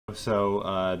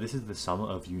So this is the sum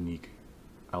of unique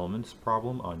elements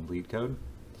problem on Leetcode,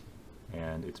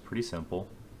 and it's pretty simple.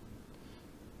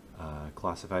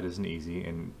 Classified isn't easy,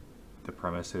 and the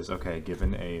premise is, okay,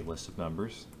 given a list of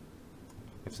numbers,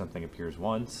 if something appears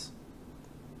once,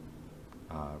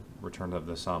 return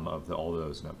the sum of all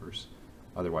those numbers.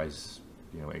 Otherwise,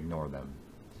 ignore them.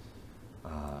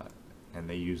 And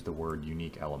they use the word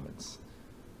unique elements.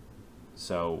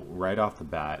 So right off the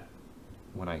bat,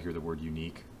 when I hear the word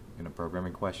unique in a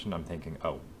programming question, I'm thinking,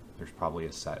 oh, there's probably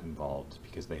a set involved,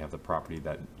 because they have the property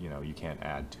that you can't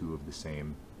add two of the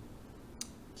same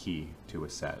key to a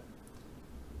set.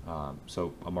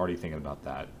 So I'm already thinking about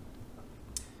that,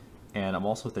 and I'm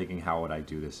also thinking, how would I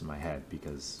do this in my head?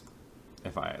 Because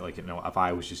if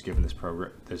I was just given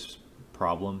this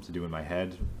problem to do in my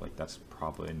head, that's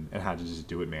probably, and had to just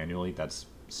do it manually, that's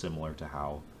similar to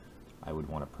how I would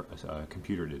want a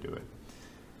computer to do it.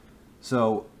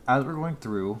 So as we're going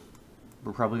through,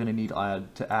 we're probably going to need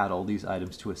to add all these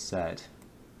items to a set,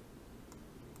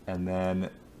 and then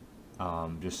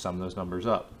just sum those numbers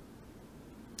up.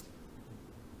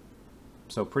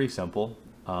 So pretty simple,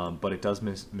 but it does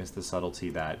miss the subtlety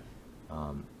that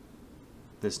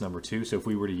this number 2, so if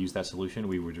we were to use that solution,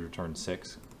 we would return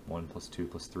 6, 1 plus 2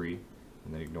 plus 3,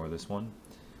 and then ignore this one.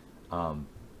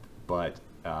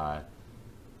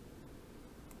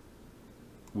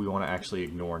 We want to actually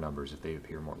ignore numbers if they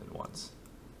appear more than once.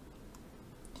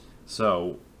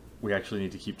 So we actually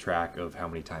need to keep track of how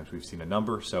many times we've seen a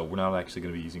number. So we're not actually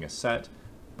going to be using a set,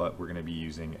 but we're going to be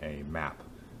using a map.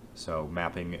 So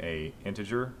mapping a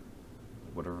integer,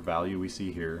 whatever value we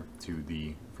see here, to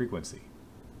the frequency.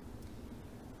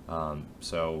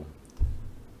 So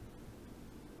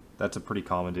that's a pretty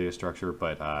common data structure,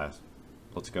 but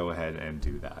let's go ahead and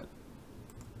do that.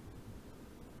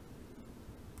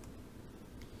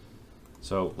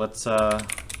 So let's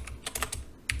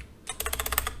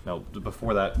no,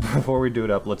 before we do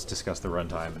it up, let's discuss the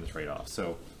runtime and the trade-off.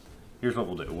 So here's what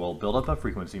we'll do. We'll build up a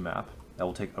frequency map that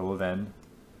will take O of n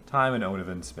time and O of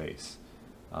n space.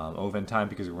 O of n time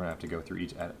because we're going to have to go through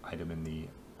each item in the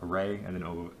array, and then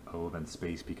O of n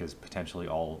space because potentially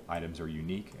all items are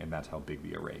unique, and that's how big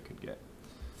the array could get.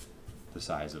 The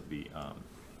size of the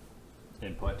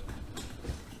input.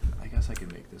 I guess I can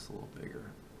make this a little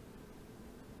bigger.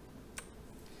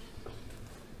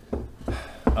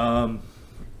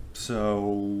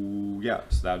 So yeah,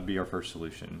 so that would be our first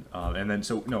solution. And then,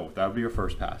 that would be our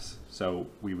first pass. So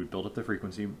we would build up the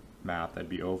frequency map, that'd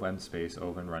be O of n space, O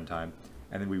of n runtime,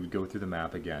 and then we would go through the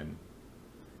map again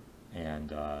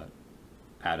and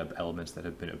add up elements that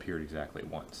have appeared exactly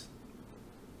once.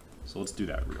 So let's do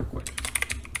that real quick.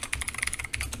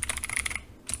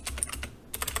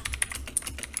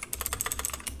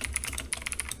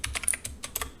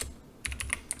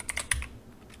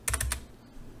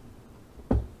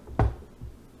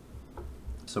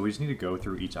 So we just need to go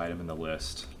through each item in the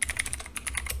list.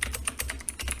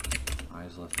 I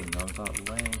is left in non-dot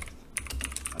length,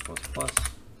 I plus plus.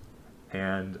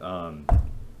 And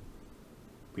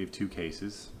we have two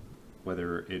cases,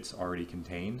 whether it's already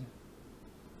contained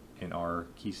in our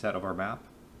key set of our map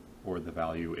or the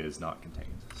value is not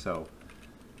contained. So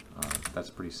that's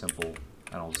pretty simple,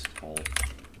 and I'll just call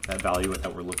that value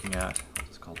that we're looking at, I'll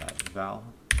just call that val.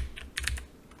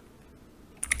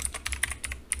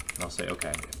 And I'll say,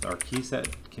 okay, if our key set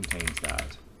contains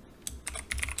that,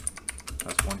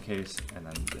 that's one case, and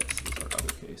then this is our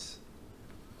other case.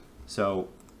 So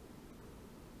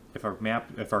if our map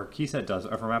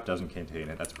doesn't contain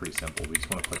it, that's pretty simple. We just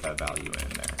want to put that value in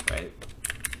there, right?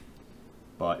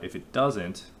 But if it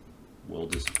doesn't, we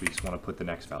just want to put the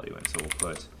next value in. So we'll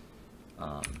put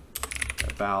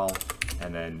that val,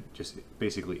 and then just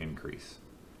basically increase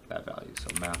that value. So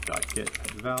map.get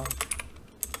val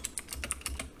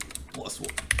plus 1.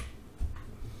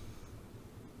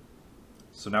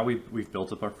 So now we've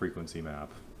built up our frequency map.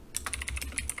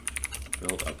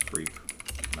 Build up freq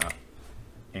map.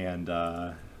 And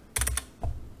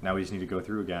now we just need to go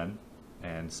through again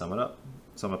and sum it up.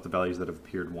 Sum up the values that have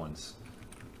appeared once.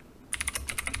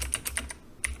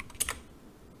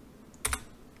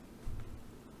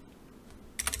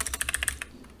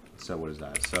 So what is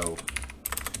that? So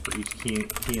for each key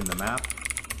in the map,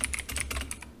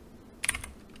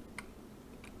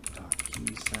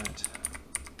 key set.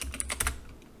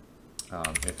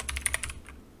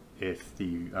 If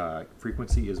the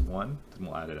frequency is 1, then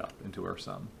we'll add it up into our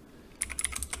sum.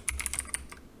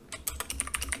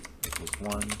 Equals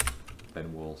 1,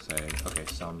 then we'll say, okay,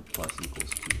 sum plus equals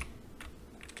key.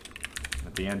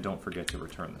 At the end, don't forget to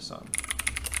return the sum.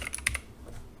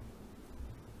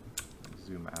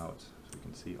 Zoom out so we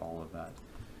can see all of that.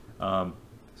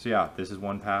 So yeah, this is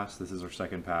one pass, this is our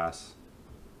second pass.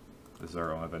 This is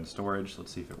our own event storage.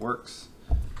 Let's see if it works.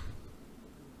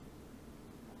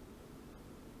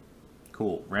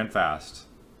 Cool, ran fast.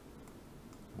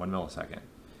 1 millisecond.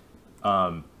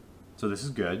 So this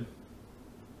is good,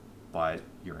 but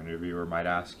your interviewer might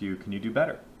ask you, can you do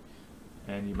better?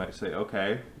 And you might say,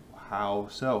 okay, how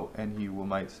so? And he will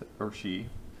might say, or she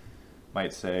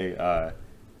might say,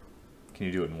 can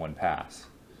you do it in one pass?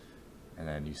 And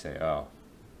then you say, oh.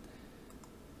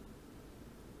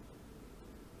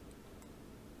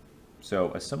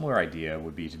 So a similar idea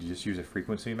would be to just use a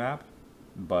frequency map,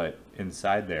 but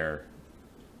inside there,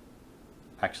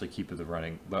 actually keep the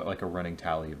running, like a running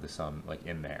tally of the sum, like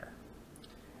in there.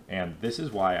 And this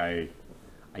is why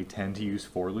I tend to use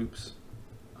for loops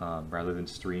rather than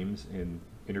streams in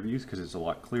interviews, because it's a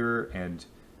lot clearer, and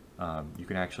you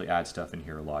can actually add stuff in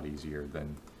here a lot easier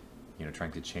than, you know,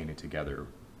 trying to chain it together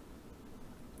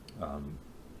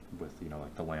with, you know,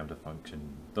 like the lambda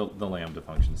function, the lambda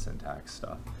function syntax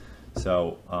stuff.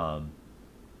 So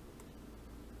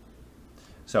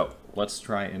so let's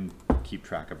try and keep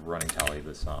track of running tally of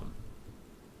the sum.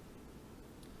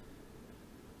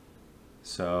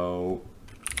 So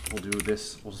we'll do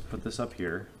this, we'll just put this up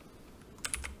here.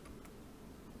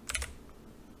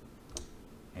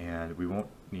 And we won't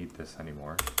need this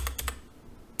anymore.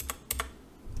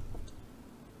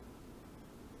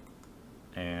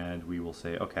 And we will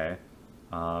say, okay,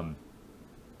 the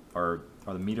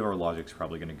meat of our logic is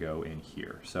probably going to go in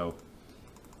here. So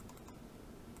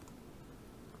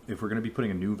if we're going to be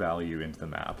putting a new value into the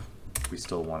map, we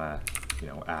still want to, you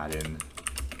know, add in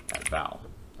that val.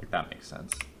 Like, that makes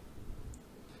sense.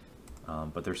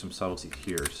 But there's some subtleties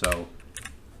here. So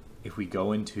if we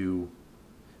go into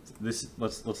this,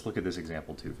 let's look at this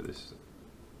example too for this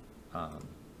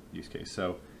use case.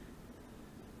 So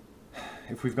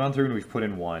if we've gone through and we've put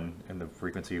in 1 and the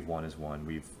frequency of 1 is 1,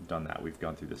 we've done that. We've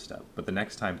gone through this step. But the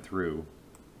next time through,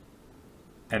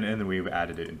 and then we've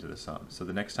added it into the sum. So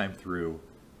the next time through,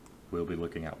 we'll be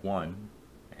looking at 1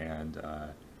 and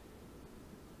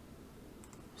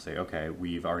say, okay,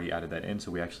 we've already added that in, so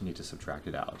we actually need to subtract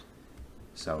it out.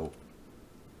 So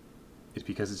it's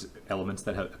because it's elements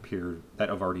that have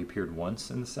already appeared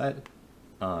once in the set,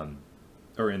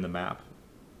 or in the map.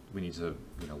 We need to,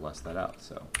 you know, less that out.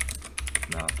 So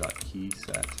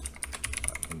map.keySet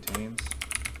contains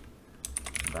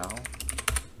val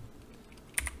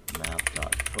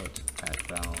map.put at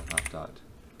val map.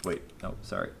 Wait, no,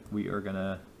 sorry. We are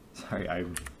gonna, sorry,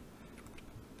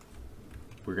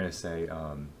 we're gonna say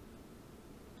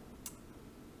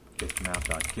if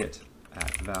map.get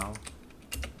at val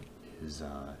is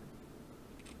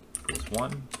equals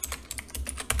 1,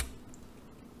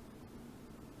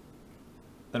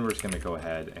 then we're just gonna go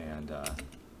ahead and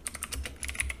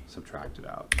subtract it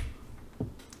out.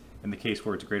 In the case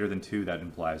where it's greater than 2, that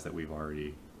implies that we've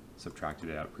already subtracted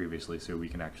it out previously, so we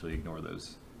can actually ignore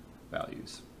those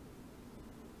values.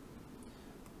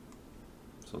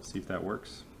 So let's see if that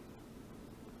works.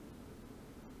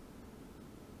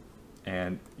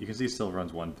 And you can see it still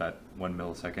runs 1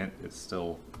 millisecond. It's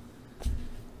still,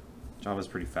 Java's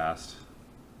pretty fast,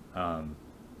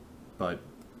 but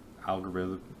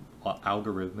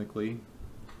algorithmically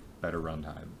better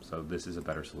runtime. So this is a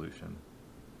better solution.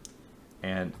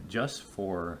 And just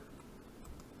for,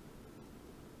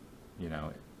 you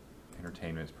know,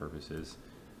 entertainment purposes,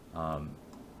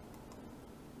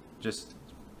 just,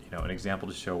 you know, an example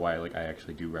to show why, like, I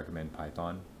actually do recommend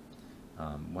Python.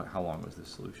 How long was this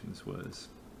solution? This was,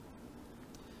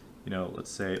 you know, let's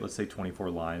say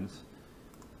 24 lines.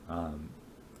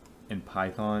 In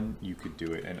Python, you could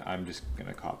do it, and I'm just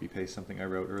gonna copy paste something I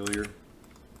wrote earlier.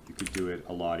 You could do it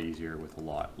a lot easier with a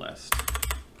lot less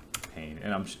pain.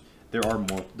 And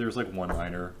there's like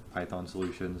one-liner Python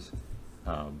solutions,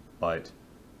 but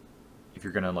if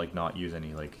you're gonna like not use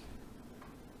any like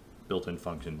built-in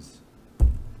functions,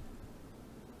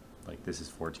 like this is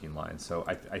 14 lines. So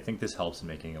I think this helps in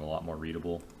making it a lot more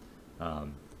readable.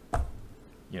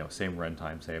 You know, same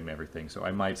runtime, same everything. So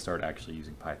I might start actually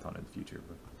using Python in the future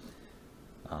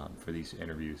for these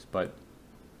interviews. But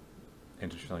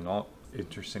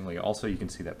interestingly, also you can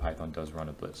see that Python does run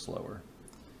a bit slower.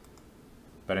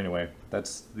 But anyway,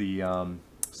 that's the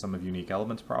sum of unique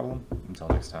elements problem. Until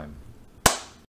next time.